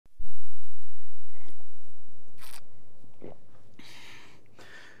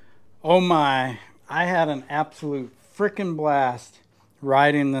Oh my, I had an absolute freaking blast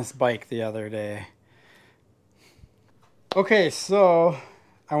riding this bike the other day. Okay, so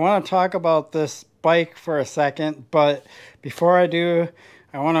I want to talk about this bike for a second, but before I do,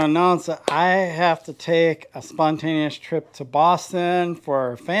 I want to announce that I have to take a spontaneous trip to Boston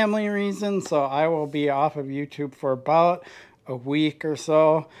for family reasons, so I will be off of YouTube for about a week or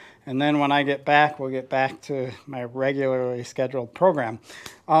so. And then when I get back, we'll get back to my regularly scheduled program.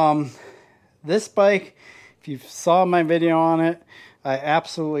 This bike, if you saw my video on it, I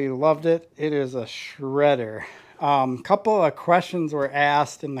absolutely loved it. It is a shredder. Couple of questions were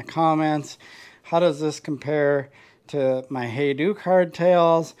asked in the comments. How does this compare to my Hey Duke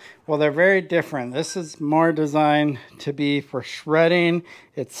hardtails? Well, they're very different. This is more designed to be for shredding.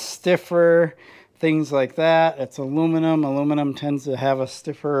 It's stiffer, things like that. It's aluminum. Aluminum tends to have a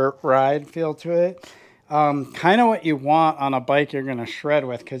stiffer ride feel to it. Kind of what you want on a bike you're going to shred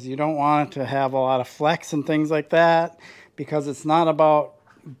with, because you don't want it to have a lot of flex and things like that, because it's not about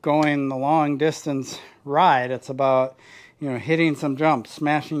going the long distance ride. It's about, hitting some jumps,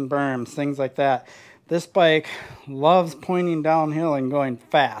 smashing berms, things like that. This bike loves pointing downhill and going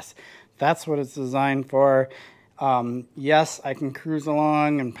fast. That's what it's designed for. Yes, I can cruise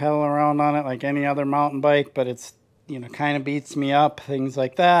along and pedal around on it like any other mountain bike, but it's, kind of beats me up, things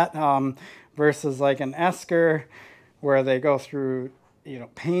like that. Versus like an Esker, where they go through,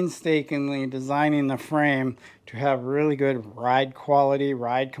 painstakingly designing the frame to have really good ride quality,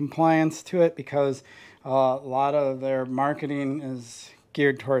 ride compliance to it, because a lot of their marketing is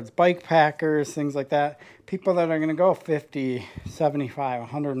geared towards bike packers, things like that. People that are going to go 50, 75,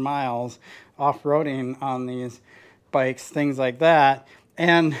 100 miles off-roading on these bikes, things like that.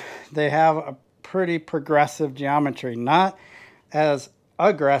 And they have a pretty progressive geometry, not as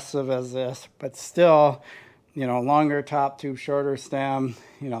aggressive as this, but still, longer top tube, shorter stem,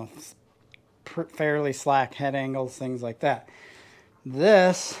 fairly slack head angles, things like that.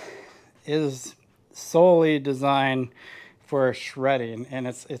 This is solely designed for shredding, and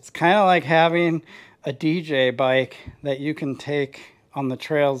it's kind of like having a DJ bike that you can take on the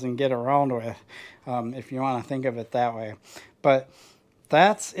trails and get around with, if you want to think of it that way. But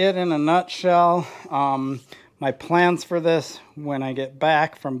that's it in a nutshell. My plans for this when I get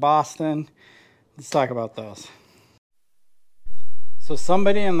back from Boston, let's talk about those. So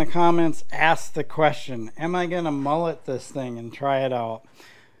somebody in the comments asked the question, am I going to mullet this thing and try it out?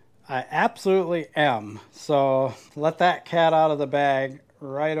 I absolutely am. So let that cat out of the bag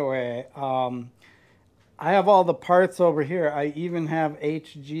right away. I have all the parts over here. I even have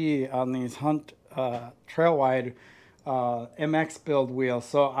HG on these Hunt trail wide MX build wheels.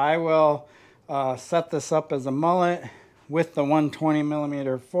 So I will set this up as a mullet with the 120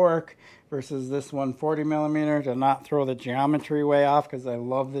 millimeter fork versus this 140 millimeter to not throw the geometry way off, because I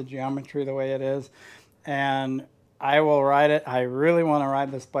love the geometry the way it is. And I will ride it. I really want to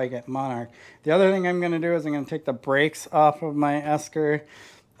ride this bike at Monarch. The other thing I'm going to do is I'm going to take the brakes off of my Esker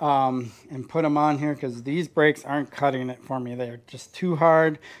and put them on here, because these brakes aren't cutting it for me. They're just too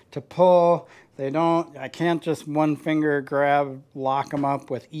hard to pull. I can't just one finger grab, lock them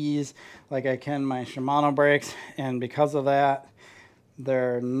up with ease like I can my Shimano brakes, and because of that,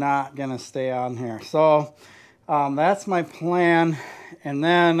 they're not gonna stay on here. So that's my plan, and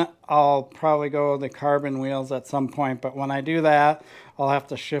then I'll probably go the carbon wheels at some point, but when I do that, I'll have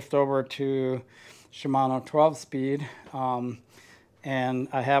to shift over to Shimano 12-speed, and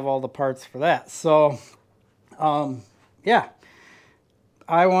I have all the parts for that. So yeah,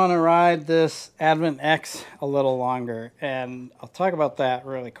 I want to ride this Advent X a little longer, and I'll talk about that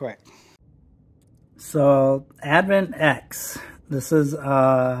really quick. So Advent X, this is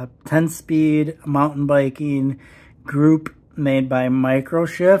a 10-speed mountain biking group made by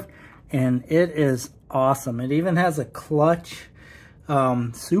Microshift, and it is awesome. It even has a clutch,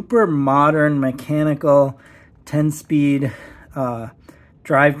 super modern mechanical 10-speed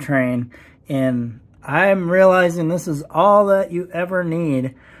drivetrain, and I'm realizing this is all that you ever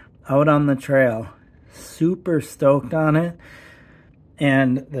need out on the trail. Super stoked on it.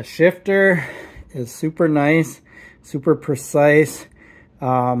 And the shifter is super nice, super precise.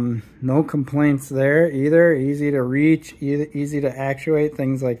 No complaints there either. Easy to reach, easy to actuate,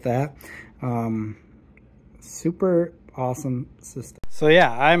 things like that. Super awesome system. So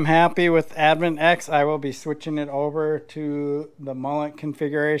yeah, I'm happy with Advent X. I will be switching it over to the mullet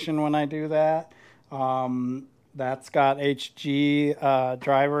configuration when I do that. That's got HG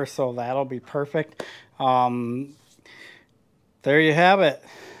driver, so that'll be perfect. There you have it.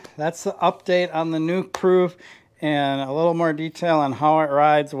 That's the update on the Nuke Proof, and a little more detail on how it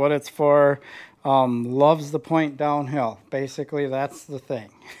rides, what it's for. Loves the point downhill. Basically, that's the thing.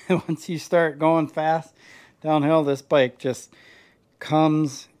 Once you start going fast downhill, this bike just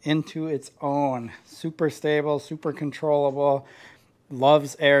comes into its own. Super stable, super controllable,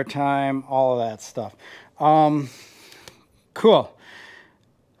 loves airtime, all of that stuff. Cool.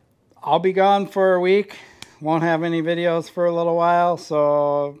 I'll be gone for a week. Won't have any videos for a little while,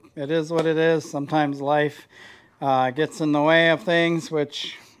 so it is what it is. Sometimes life gets in the way of things,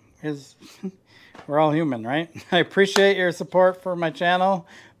 which is, we're all human, right? I appreciate your support for my channel.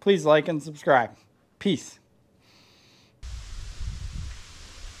 Please like and subscribe. Peace.